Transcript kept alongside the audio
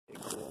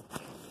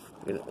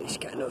I'm gonna at least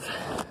kind of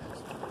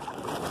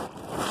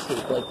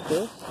take like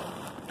this.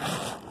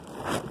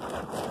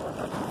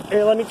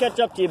 Here, let me catch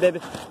up to you, baby.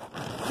 That's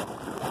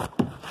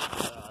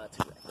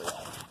exactly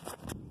right.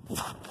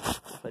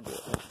 If I do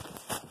it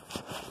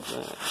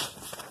right.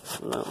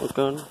 Not look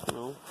good?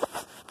 No.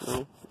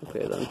 No?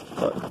 Okay then.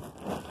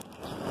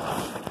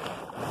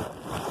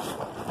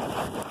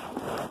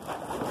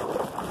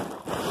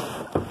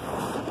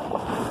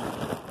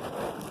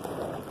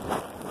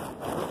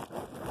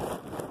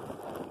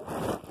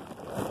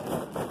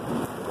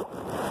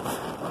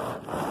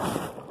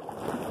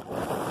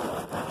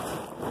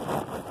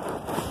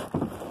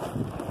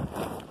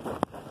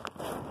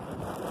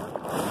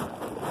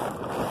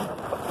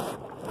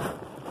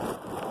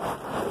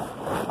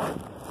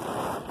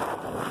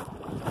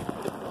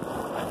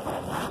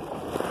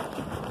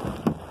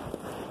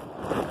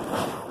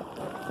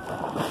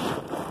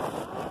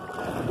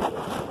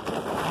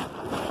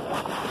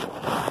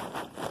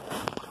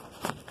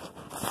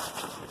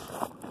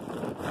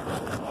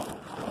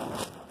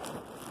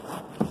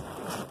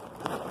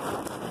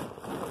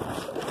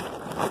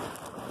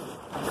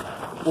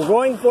 But we're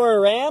going for a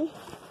ram.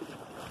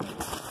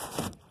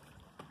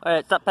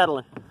 Alright, stop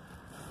pedaling.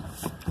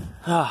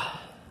 You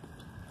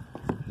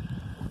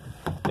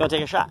wanna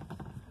take a shot?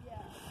 Yeah.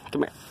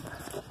 Come here.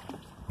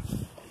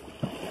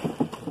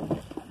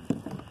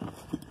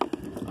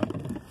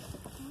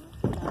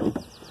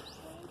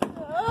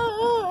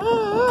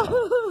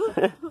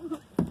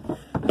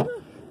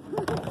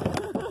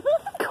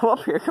 Come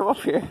up here, come up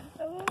here.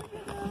 I want to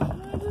get out.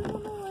 I just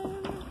want to lay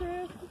in the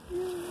grass with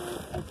you.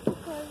 That's the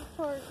private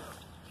part.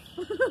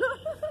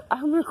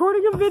 I'm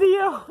recording a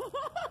video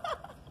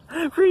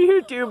for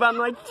YouTube. I'm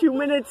like 2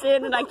 minutes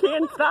in and I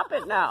can't stop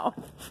it now.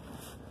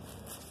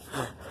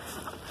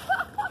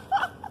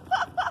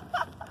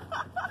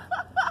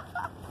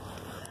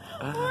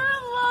 We're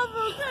in love,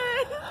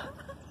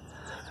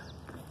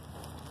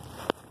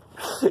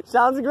 okay?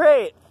 Sounds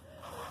great.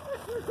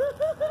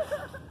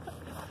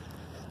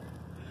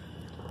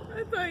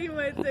 I thought you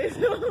might say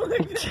something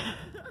like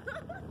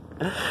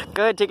that.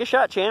 Go ahead, take a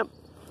shot, champ.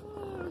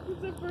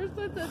 Because at first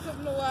I said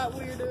something a lot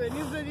weirder and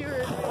you said you were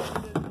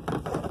interested.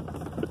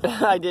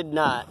 I did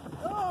not.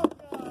 Oh,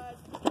 God.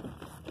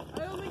 I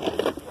don't think I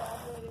should be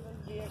operating this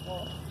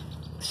vehicle.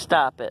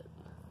 Stop it.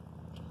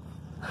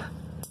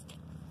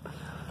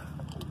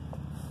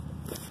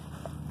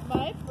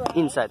 My friend.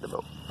 Inside the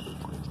boat.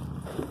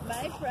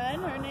 My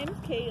friend, her name's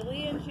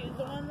Kaylee, and she's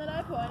the one that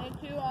I pointed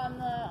to on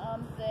the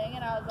thing,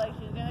 and I was like,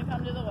 she's gonna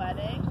come to the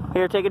wedding.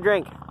 Here, take a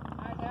drink.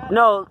 I got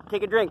No,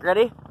 take a drink.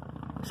 Ready?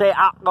 Say,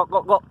 ah, go,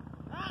 go, go.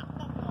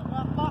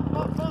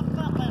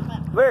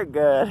 Very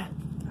good.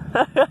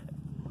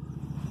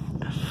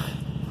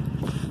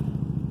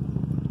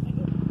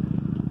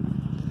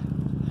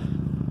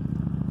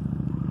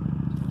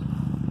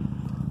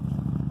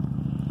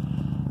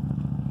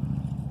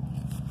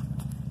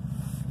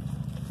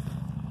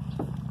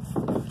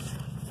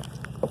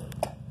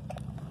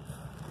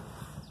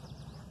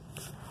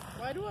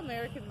 Why do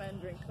American men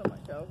drink so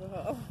much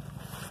alcohol?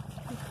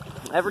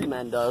 Every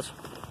man does.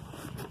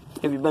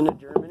 Have you been to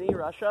Germany,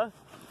 Russia?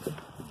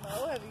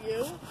 No, have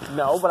you?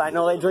 No, but I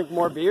know they drink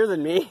more beer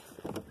than me.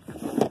 I'm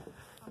getting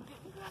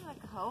kind of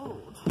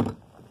cold.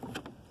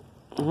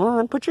 Well,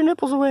 then put your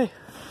nipples away.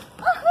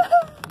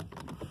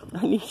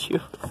 I need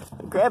you.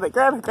 Grab it,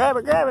 grab it, grab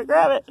it, grab it,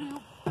 grab it.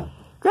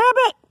 Grab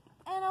it!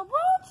 And I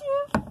want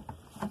you.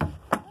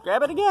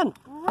 Grab it again.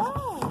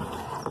 Bro.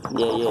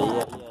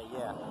 Yeah.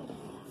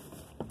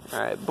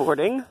 Alright,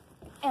 boarding.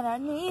 And I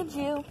need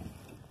you.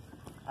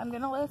 I'm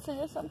gonna listen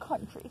to some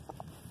country.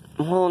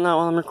 Well, no,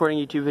 I'm recording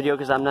a YouTube video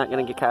because I'm not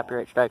going to get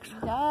copyright strikes.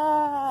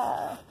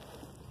 Yeah.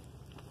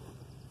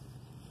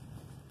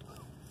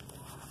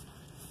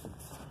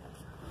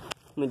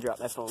 Let me drop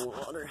my phone in the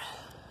water.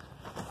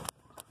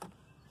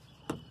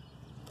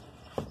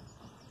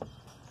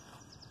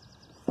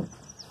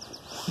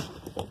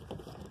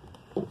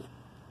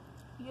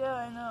 Yeah,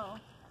 I know.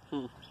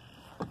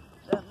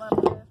 That my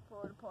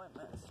passport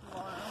appointment is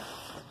tomorrow.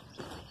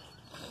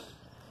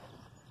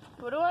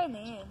 What do I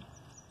need?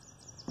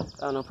 I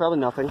don't know, probably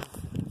nothing.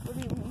 What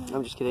do you mean?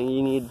 I'm just kidding.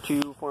 You need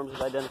 2 forms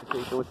of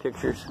identification with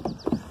pictures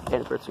and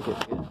a birth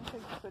certificate.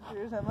 Take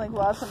pictures and like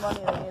lots of money.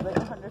 They need like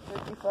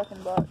 150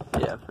 fucking bucks.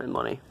 Yeah, and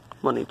money.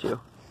 Money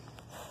too.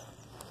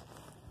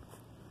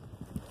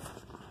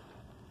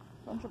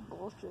 Bunch of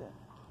bullshit.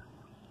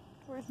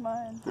 Where's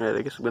mine? Alright,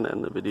 I guess I'm gonna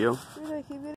end the video. Where'd I keep it?